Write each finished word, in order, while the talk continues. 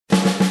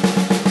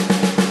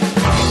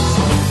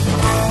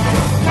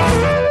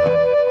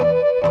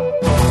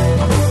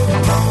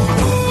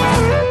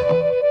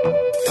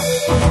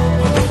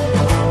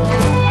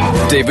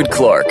David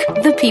Clarke,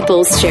 the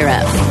People's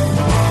Sheriff.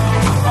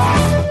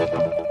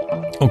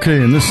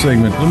 Okay, in this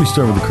segment, let me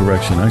start with a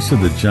correction. I said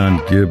that John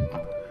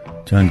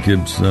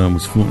Gibbs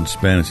was fluent in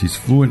Spanish. He's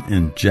fluent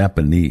in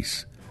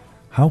Japanese.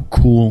 How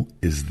cool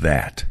is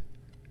that?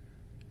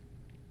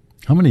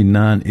 How many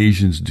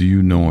non-Asians do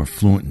you know are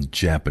fluent in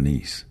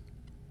Japanese?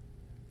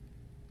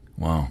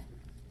 Wow.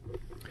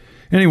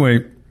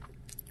 Anyway,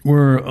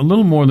 we're a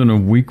little more than a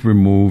week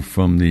removed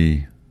from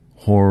the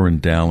horror in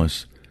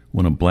Dallas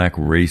when a black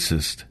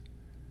racist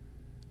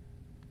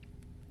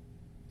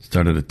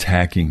started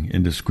attacking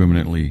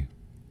indiscriminately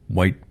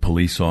white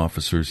police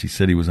officers. He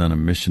said he was on a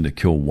mission to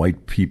kill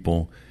white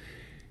people.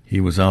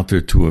 He was out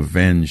there to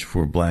avenge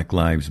for Black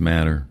Lives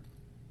Matter.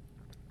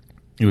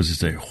 It was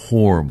just a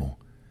horrible,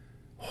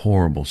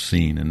 horrible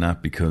scene, and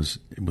not because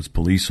it was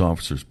police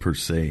officers per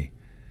se,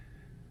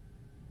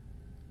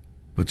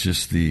 but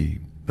just the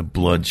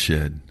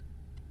bloodshed,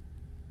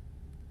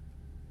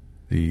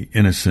 the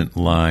innocent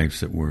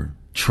lives that were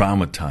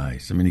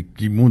traumatized. I mean,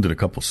 he wounded a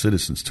couple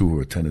citizens, too, who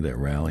attended that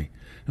rally.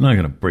 I'm not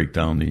going to break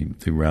down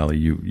the rally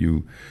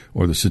you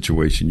or the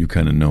situation. You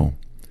kind of know.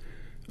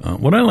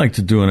 What I like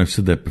to do, and I've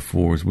said that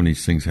before, is when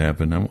these things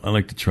happen, I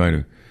like to try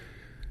to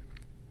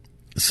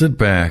sit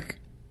back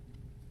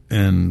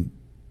and,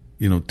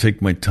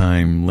 take my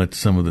time, let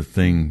some of the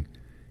thing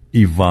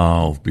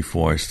evolve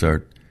before I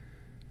start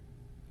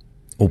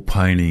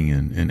opining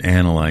and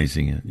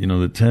analyzing it.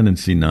 The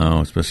tendency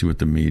now, especially with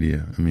the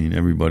media, I mean,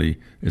 everybody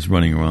is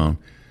running around.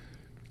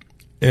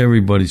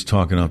 Everybody's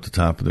talking off the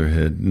top of their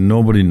head.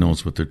 Nobody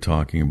knows what they're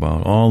talking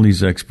about. All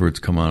these experts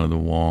come out of the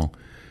wall,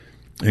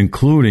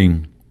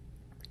 including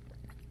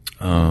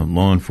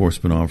law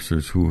enforcement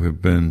officers who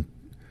have been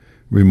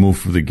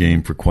removed from the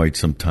game for quite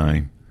some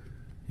time.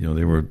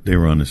 They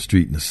were on the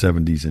street in the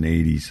 70s and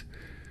 80s,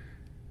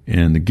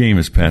 and the game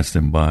has passed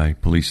them by.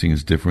 Policing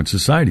is different.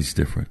 Society's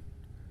different.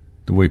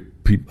 The way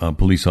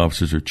police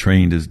officers are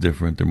trained is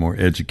different. They're more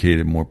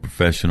educated, more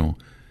professional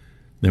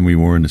than we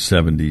were in the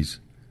 70s.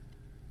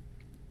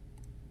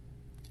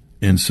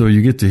 And so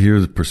you get to hear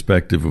the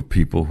perspective of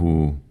people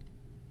who,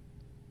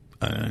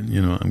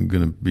 I'm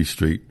going to be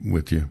straight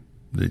with you.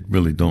 They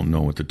really don't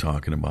know what they're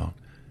talking about.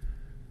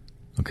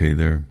 Okay,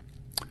 the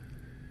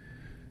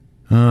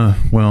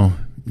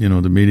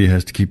media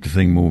has to keep the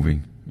thing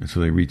moving. And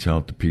so they reach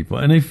out to people.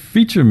 And they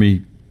feature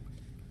me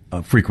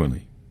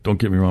frequently. Don't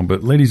get me wrong.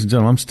 But ladies and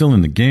gentlemen, I'm still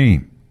in the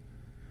game.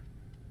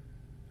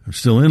 I'm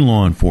still in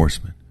law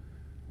enforcement.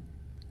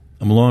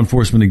 I'm a law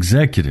enforcement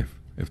executive.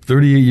 I have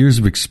 38 years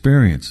of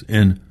experience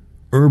in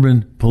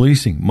urban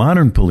policing,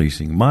 modern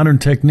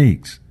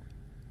techniques.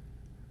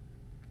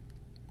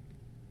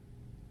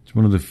 It's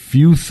one of the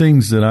few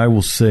things that I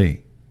will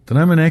say that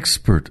I'm an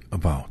expert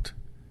about.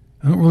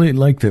 I don't really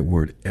like that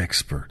word,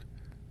 expert.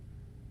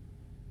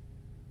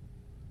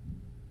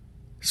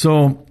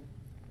 So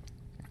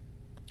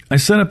I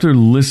sat up there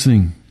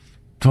listening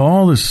to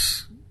all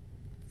this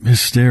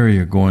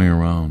hysteria going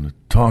around, the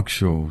talk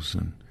shows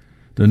and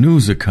the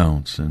news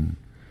accounts, and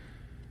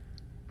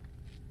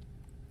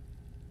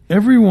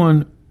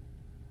everyone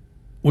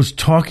was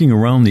talking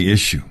around the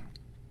issue.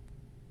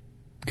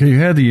 Okay, you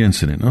had the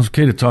incident. It was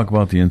okay to talk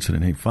about the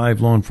incident. Hey,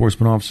 5 law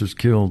enforcement officers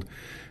killed,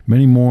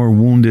 many more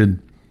wounded.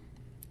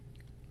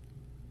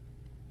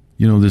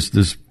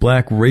 This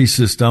black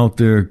racist out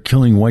there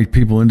killing white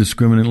people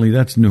indiscriminately,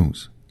 that's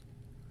news.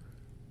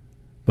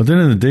 But then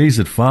in the days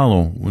that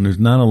follow, when there's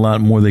not a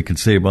lot more they can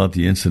say about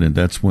the incident,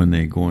 that's when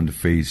they go into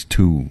phase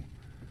 2.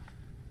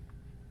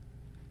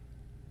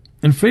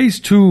 And phase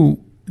 2,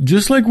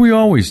 just like we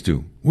always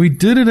do, we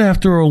did it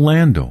after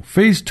Orlando.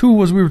 Phase 2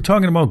 was we were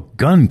talking about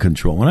gun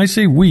control. When I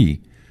say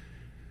we,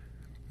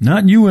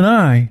 not you and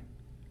I,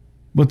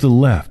 but the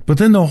left. But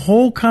then the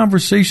whole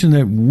conversation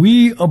that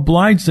we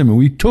obliged them and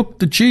we took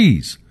the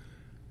cheese.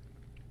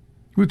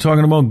 We were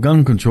talking about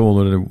gun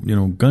control.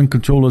 Gun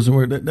control doesn't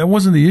work. That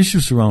wasn't the issue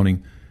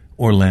surrounding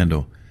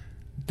Orlando.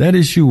 That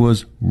issue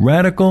was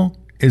radical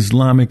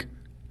Islamic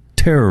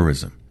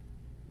terrorism.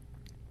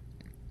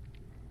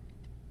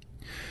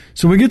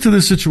 So we get to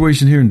this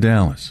situation here in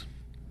Dallas.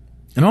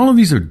 And all of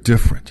these are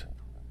different.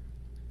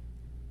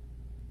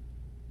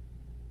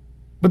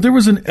 But there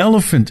was an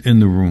elephant in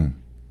the room.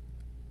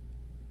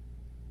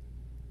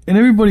 And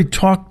everybody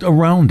talked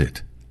around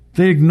it.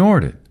 They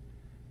ignored it.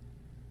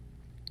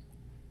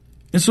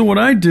 And so what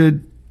I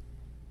did,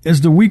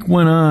 as the week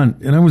went on,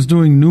 and I was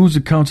doing news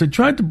accounts, I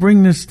tried to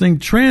bring this thing,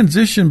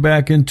 transition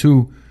back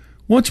into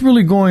what's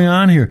really going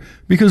on here.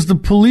 Because the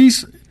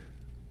police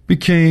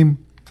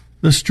became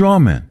the straw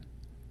men.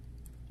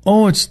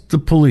 Oh, it's the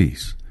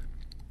police.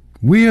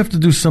 We have to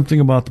do something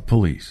about the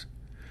police.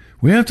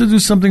 We have to do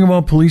something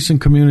about police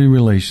and community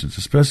relations,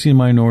 especially in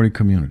minority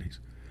communities.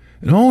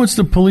 And oh, it's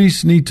the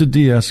police need to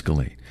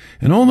de-escalate.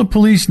 And all the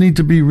police need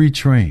to be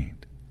retrained.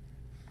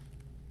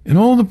 And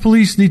all the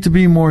police need to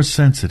be more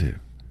sensitive.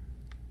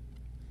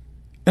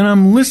 And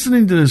I'm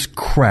listening to this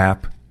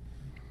crap.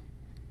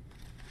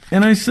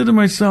 And I said to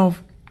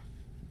myself,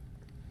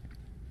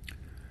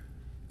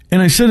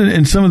 and I said it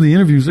in some of the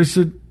interviews, I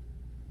said,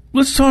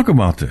 let's talk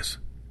about this.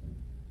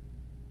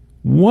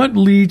 What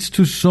leads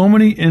to so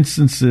many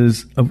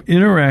instances of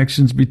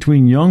interactions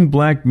between young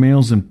black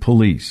males and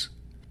police?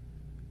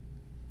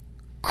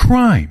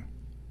 Crime.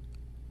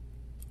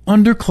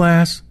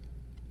 Underclass,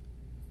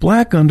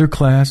 black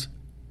underclass,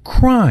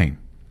 crime.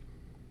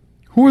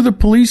 Who are the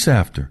police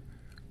after?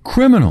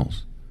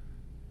 Criminals.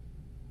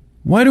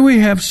 Why do we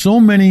have so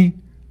many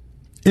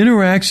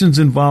interactions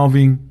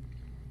involving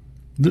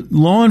the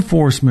law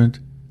enforcement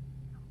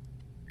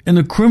and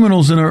the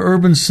criminals in our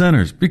urban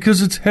centers?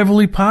 Because it's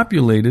heavily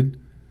populated,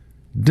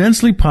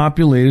 densely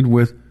populated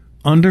with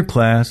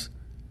underclass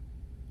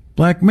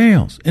black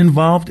males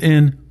involved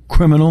in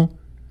criminal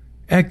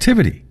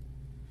activity.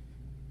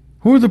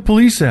 Who are the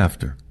police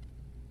after?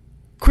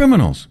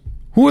 Criminals.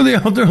 Who are they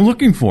out there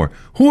looking for?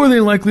 Who are they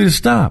likely to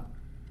stop?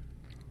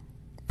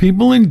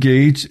 People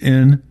engaged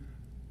in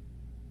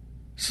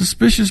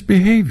suspicious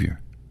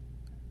behavior.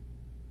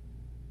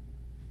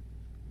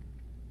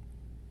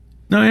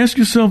 Now ask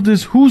yourself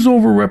this, who's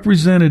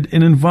overrepresented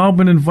in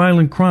involvement in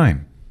violent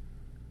crime?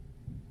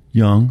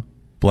 Young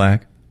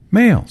black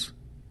males.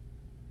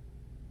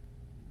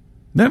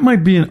 That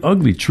might be an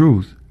ugly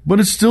truth, but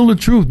it's still the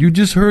truth. You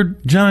just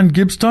heard John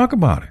Gibbs talk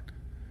about it.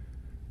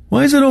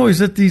 Why is it always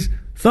that these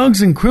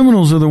thugs and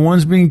criminals are the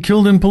ones being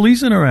killed in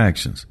police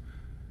interactions?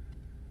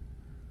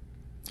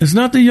 It's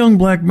not the young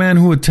black man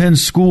who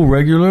attends school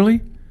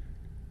regularly,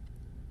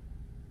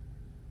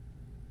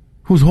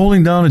 who's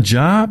holding down a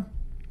job,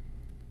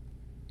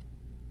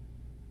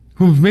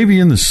 who's maybe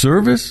in the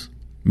service,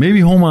 maybe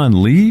home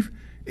on leave.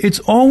 It's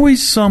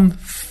always some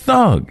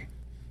thug.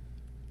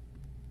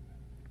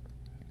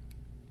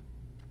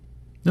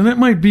 Now that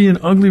might be an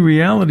ugly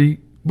reality,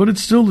 but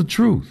it's still the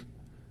truth.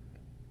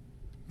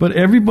 But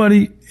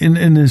everybody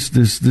in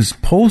this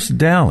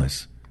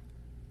post-Dallas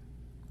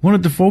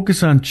wanted to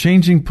focus on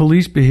changing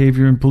police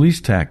behavior and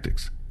police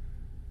tactics.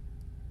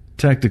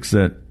 Tactics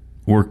that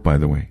work, by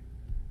the way.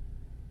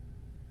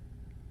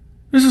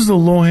 This is the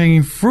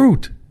low-hanging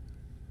fruit.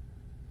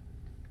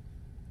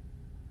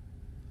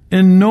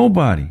 And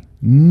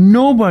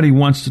nobody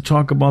wants to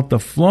talk about the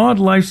flawed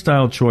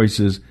lifestyle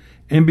choices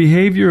and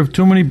behavior of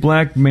too many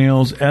black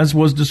males as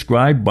was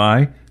described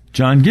by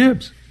John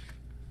Gibbs.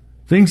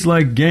 Things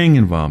like gang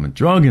involvement,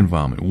 drug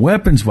involvement,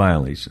 weapons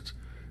violations,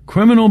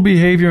 criminal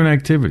behavior and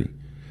activity.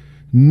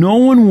 No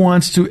one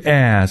wants to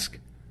ask,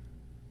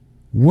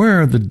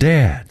 where are the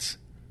dads?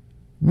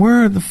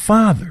 Where are the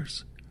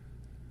fathers?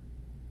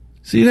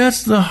 See,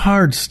 that's the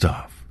hard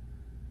stuff.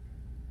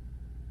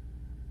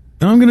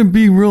 And I'm going to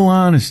be real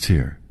honest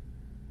here.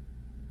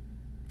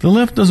 The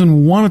left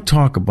doesn't want to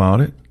talk about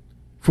it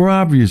for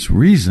obvious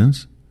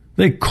reasons.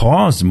 They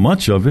caused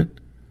much of it.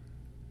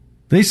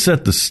 They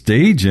set the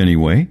stage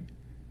anyway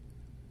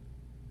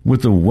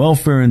with the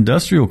welfare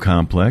industrial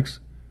complex.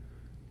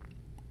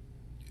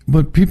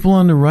 But people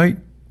on the right,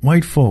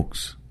 white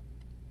folks,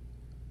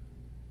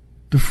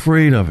 they're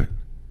afraid of it.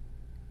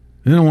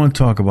 They don't want to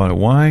talk about it.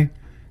 Why?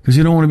 Because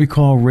you don't want to be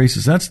called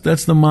racist.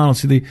 That's the model.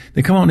 See,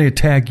 they come out and they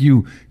attack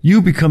you. You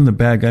become the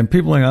bad guy. And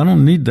people are like, I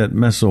don't need that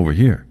mess over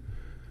here.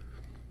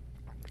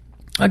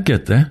 I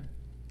get that.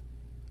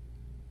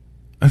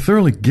 I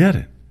thoroughly get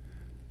it.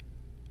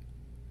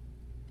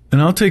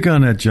 And I'll take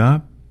on that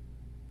job.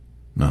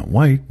 Not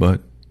white,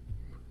 but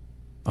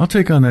I'll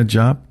take on that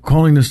job,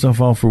 calling this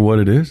stuff out for what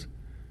it is.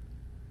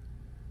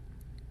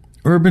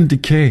 Urban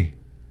decay,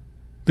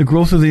 the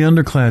growth of the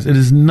underclass. It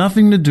has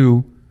nothing to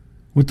do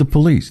with the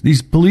police.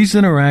 These police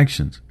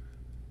interactions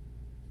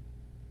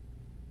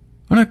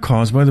are not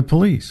caused by the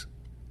police.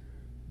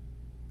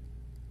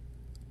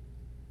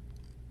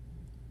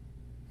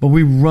 But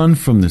we run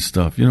from this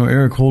stuff. You know,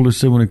 Eric Holder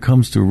said when it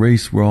comes to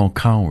race, we're all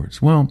cowards.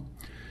 Well,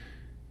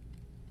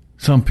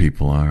 some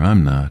people are.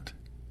 I'm not.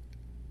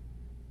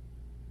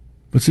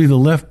 But see, the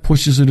left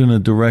pushes it in a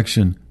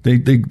direction. They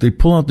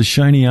pull out the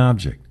shiny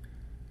object.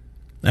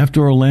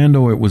 After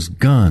Orlando, it was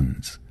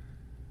guns.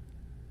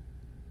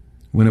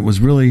 When it was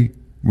really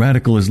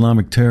radical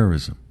Islamic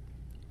terrorism.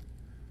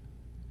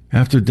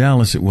 After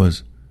Dallas, it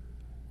was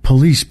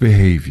police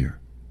behavior.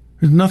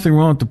 There's nothing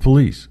wrong with the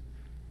police.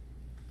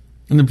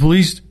 And the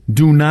police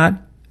do not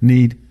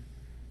need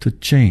to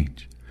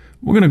change.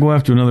 We're going to go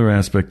after another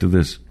aspect of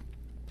this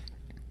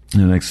in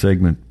the next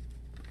segment.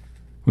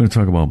 We're going to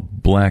talk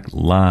about Black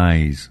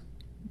Lives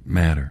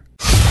Matter.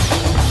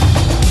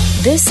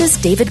 This is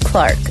David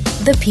Clarke,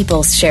 the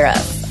People's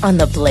Sheriff, on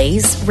the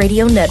Blaze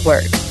Radio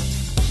Network.